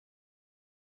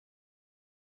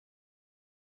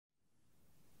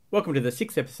Welcome to the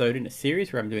 6th episode in a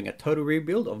series where I'm doing a total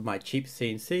rebuild of my cheap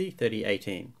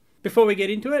CNC3018. Before we get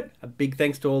into it, a big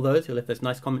thanks to all those who left those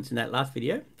nice comments in that last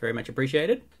video, very much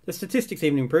appreciated. The statistics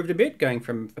even improved a bit, going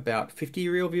from about 50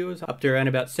 real viewers up to around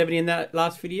about 70 in that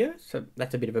last video, so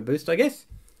that's a bit of a boost I guess.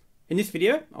 In this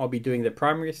video, I'll be doing the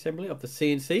primary assembly of the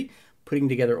CNC, putting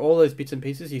together all those bits and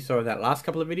pieces you saw in that last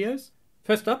couple of videos.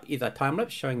 First up is a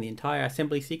time-lapse showing the entire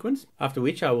assembly sequence, after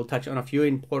which I will touch on a few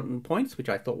important points which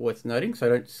I thought worth noting, so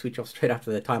don't switch off straight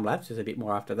after the time-lapse, there's a bit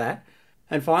more after that.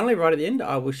 And finally, right at the end,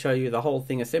 I will show you the whole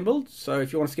thing assembled, so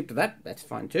if you want to skip to that, that's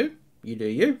fine too. You do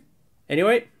you.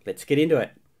 Anyway, let's get into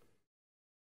it.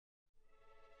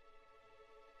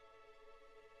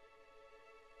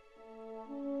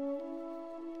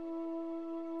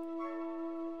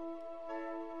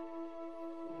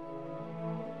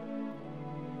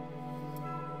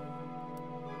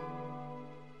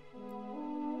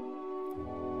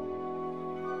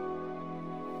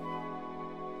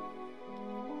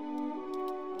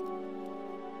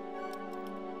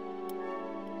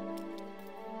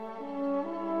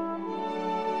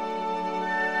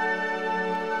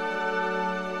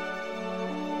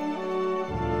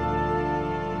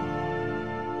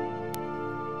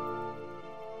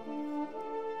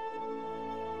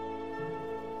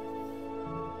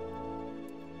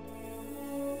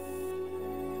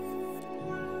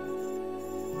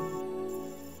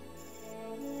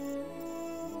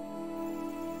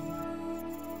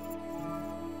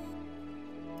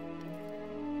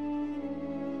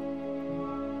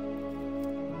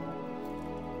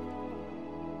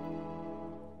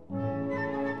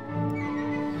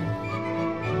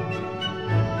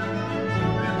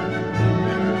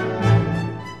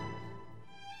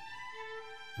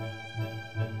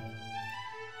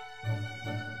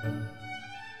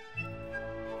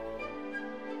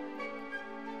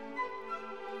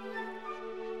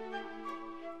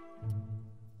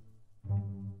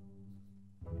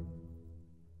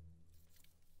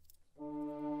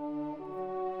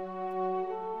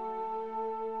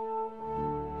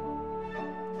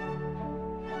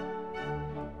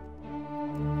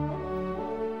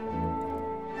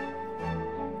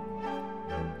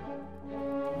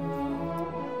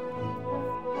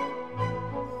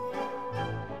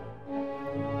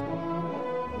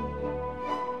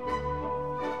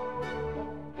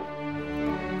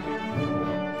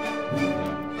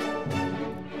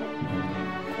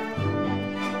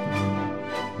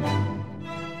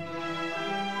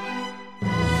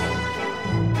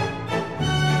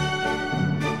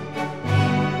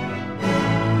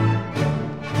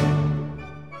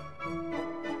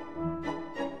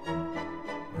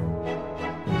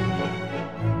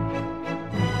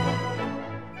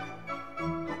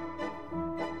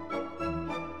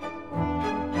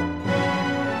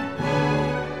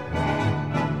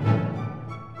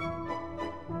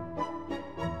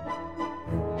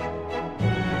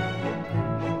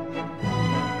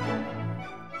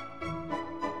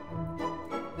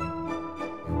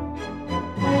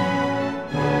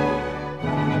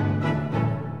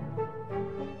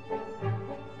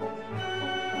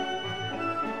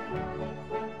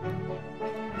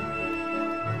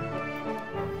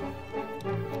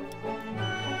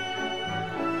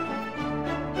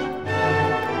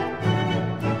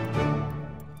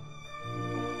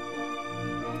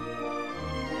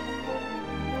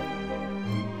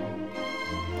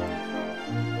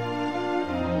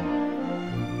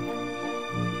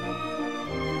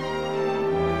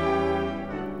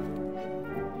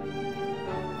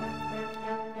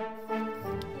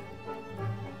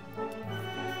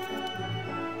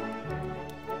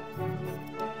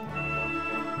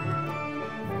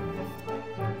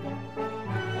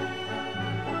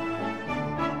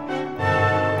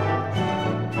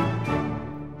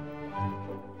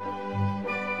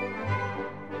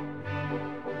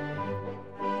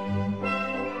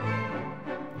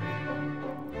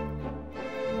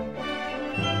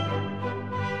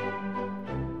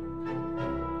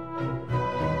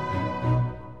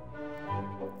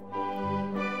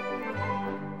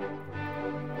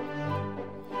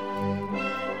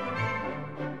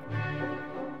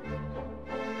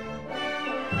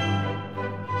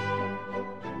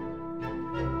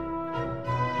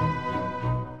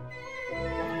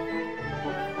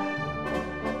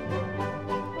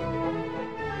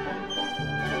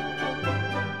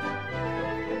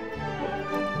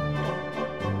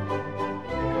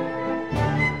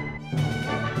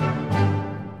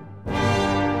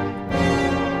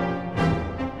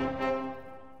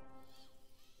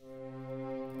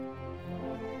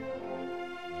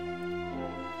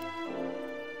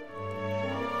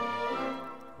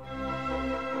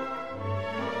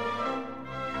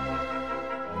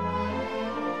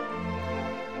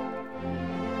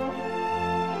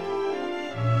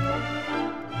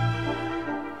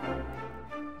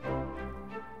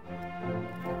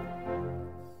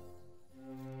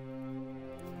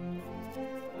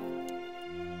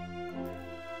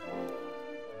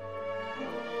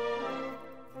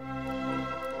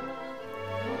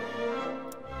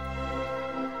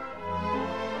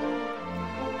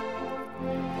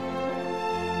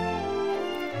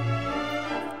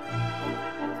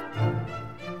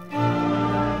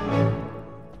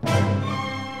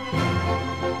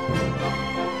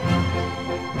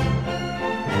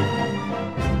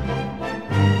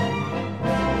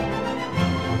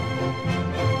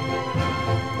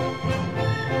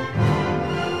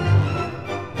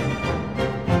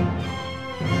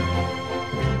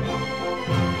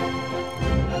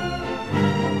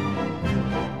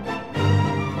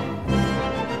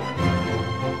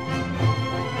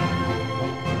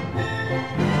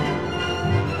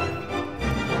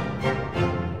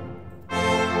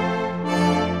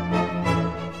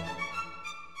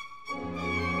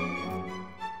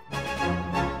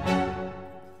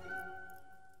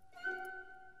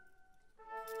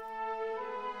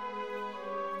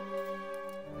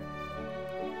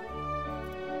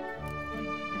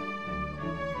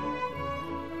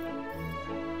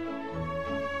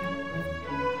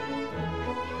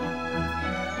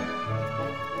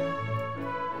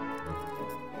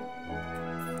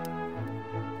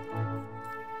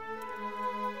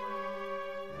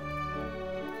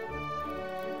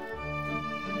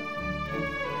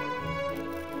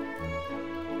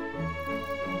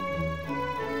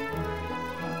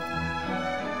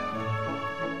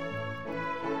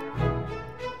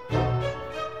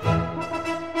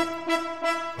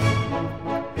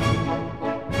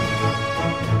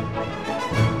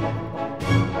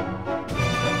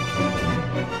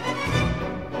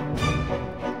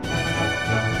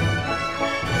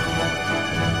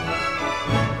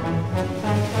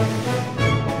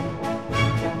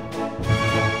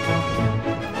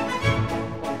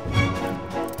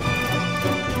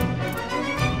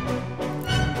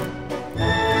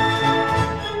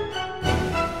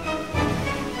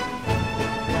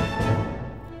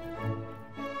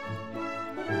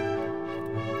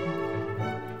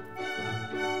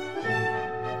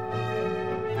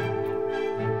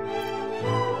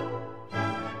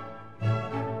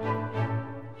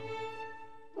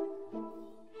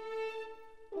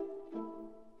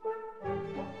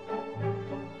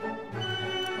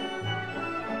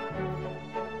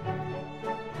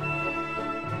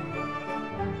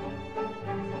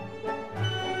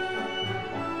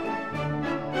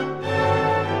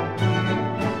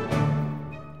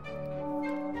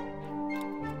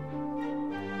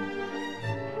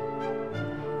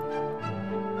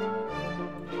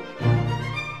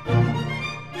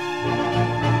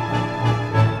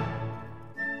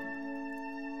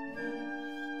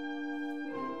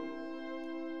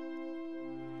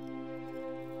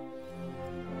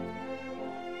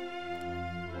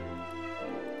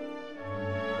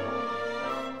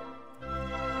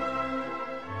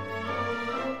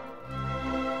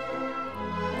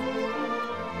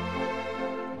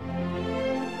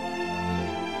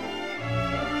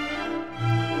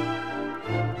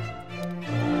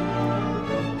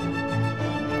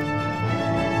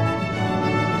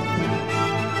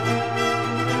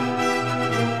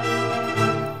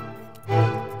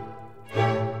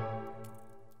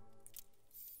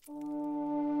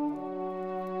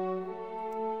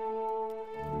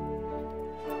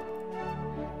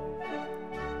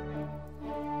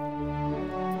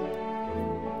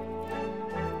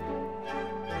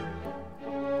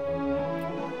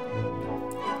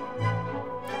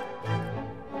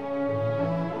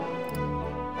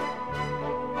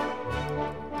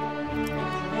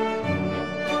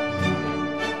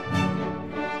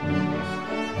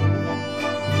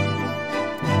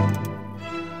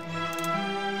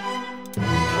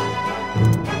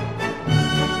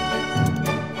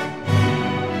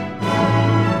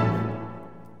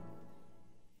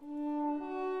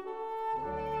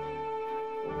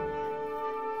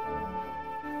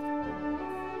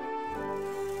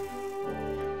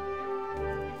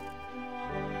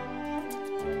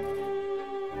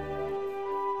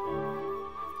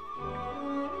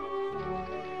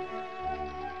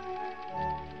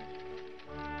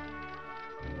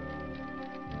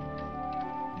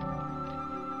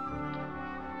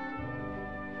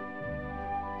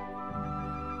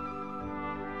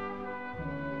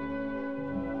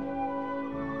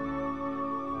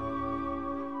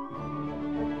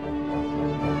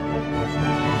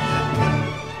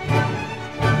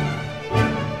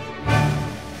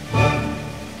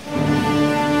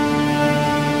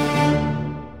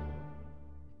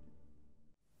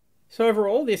 So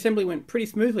overall, the assembly went pretty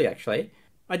smoothly actually.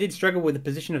 I did struggle with the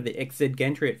position of the XZ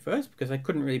gantry at first because I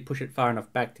couldn't really push it far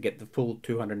enough back to get the full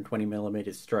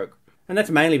 220mm stroke. And that's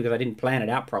mainly because I didn't plan it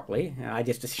out properly. I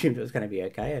just assumed it was going to be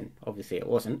okay, and obviously it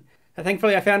wasn't. And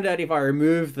thankfully I found out if I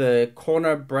remove the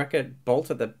corner bracket bolts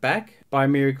at the back, by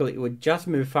miracle it would just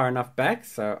move far enough back,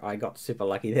 so I got super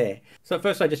lucky there. So at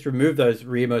first I just removed those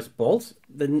rearmost bolts,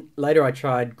 then later I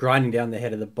tried grinding down the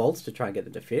head of the bolts to try and get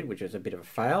them to fit, which was a bit of a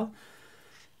fail.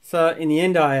 So in the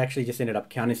end I actually just ended up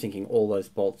countersinking all those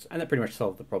bolts, and that pretty much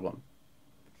solved the problem.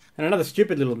 And another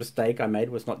stupid little mistake I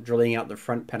made was not drilling out the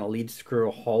front panel lead screw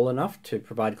a hole enough to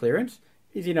provide clearance.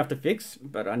 Easy enough to fix,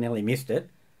 but I nearly missed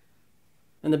it.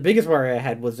 And the biggest worry I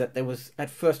had was that there was at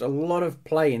first a lot of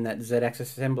play in that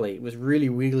Z-axis assembly. It was really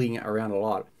wiggling around a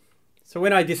lot. So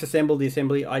when I disassembled the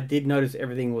assembly, I did notice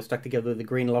everything was stuck together with the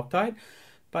green Loctite.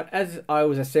 But as I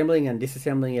was assembling and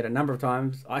disassembling it a number of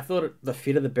times, I thought the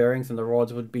fit of the bearings and the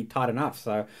rods would be tight enough.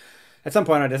 So at some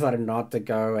point I decided not to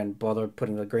go and bother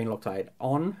putting the green Loctite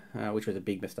on, which was a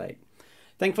big mistake.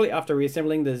 Thankfully, after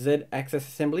reassembling the Z-axis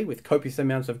assembly with copious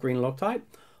amounts of green Loctite,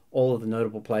 all of the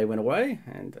notable play went away,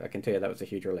 and I can tell you that was a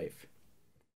huge relief.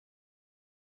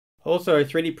 Also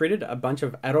 3D printed a bunch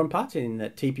of add-on parts in the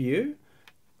TPU,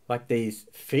 like these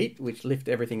feet, which lift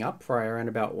everything up for around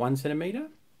about 1 centimeter.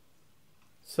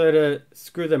 So to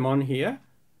screw them on here,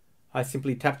 I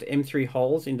simply tapped M3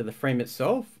 holes into the frame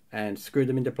itself and screwed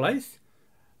them into place.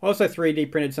 I also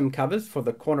 3D printed some covers for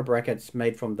the corner brackets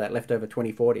made from that leftover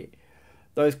 2040.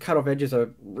 Those cut-off edges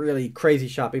are really crazy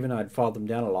sharp, even though I'd filed them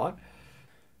down a lot.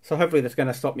 So hopefully that's going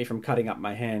to stop me from cutting up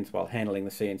my hands while handling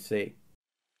the CNC.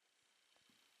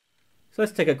 So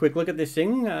let's take a quick look at this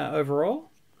thing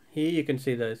overall. Here you can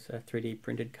see those 3D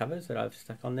printed covers that I've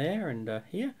stuck on there and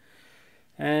here.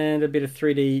 And a bit of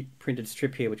 3D printed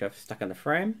strip here which I've stuck on the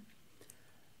frame.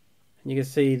 And you can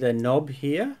see the knob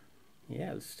here.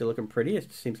 Yeah, it's still looking pretty.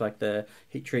 It seems like the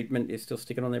heat treatment is still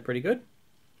sticking on there pretty good.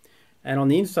 And on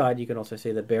the inside you can also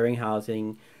see the bearing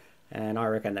housing, and I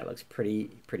reckon that looks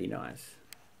pretty nice.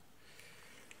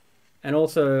 And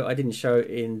also, I didn't show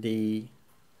in the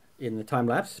time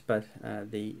lapse, but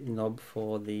the knob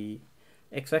for the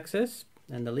X-axis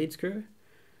and the lead screw,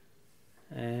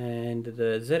 and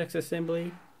the Z-axis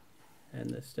assembly,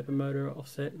 and the stepper motor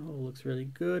offset all looks really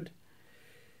good.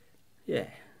 Yeah,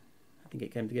 I think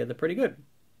it came together pretty good.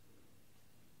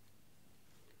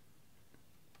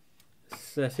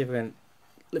 So let's see if we can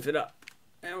lift it up,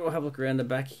 and we'll have a look around the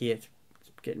back here. It's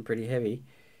getting pretty heavy.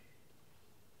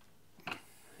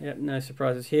 Yep, no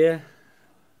surprises here.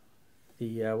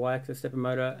 The Y-axis stepper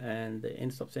motor and the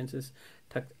end stop sensors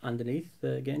tucked underneath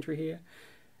the gantry here.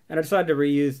 And I decided to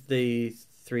reuse the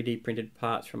 3D printed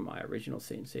parts from my original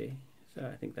CNC. So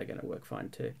I think they're going to work fine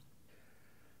too.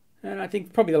 And I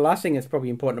think probably the last thing that's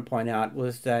probably important to point out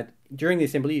was that during the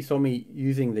assembly you saw me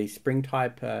using the spring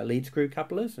type lead screw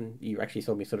couplers, and you actually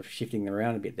saw me sort of shifting them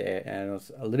around a bit there, and I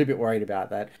was a little bit worried about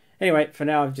that. Anyway, for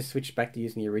now I've just switched back to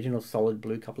using the original solid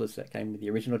blue couplers that came with the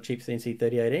original cheap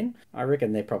CNC3018. I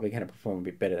reckon they're probably going to perform a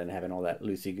bit better than having all that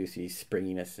loosey-goosey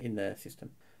springiness in the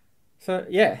system. So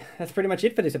yeah, that's pretty much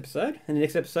it for this episode. In the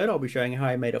next episode I'll be showing how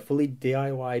I made a fully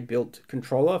DIY built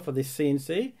controller for this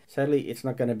CNC. Sadly it's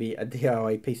not going to be a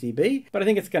DIY PCB, but I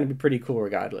think it's going to be pretty cool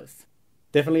regardless.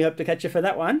 Definitely hope to catch you for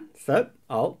that one, so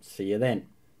I'll see you then.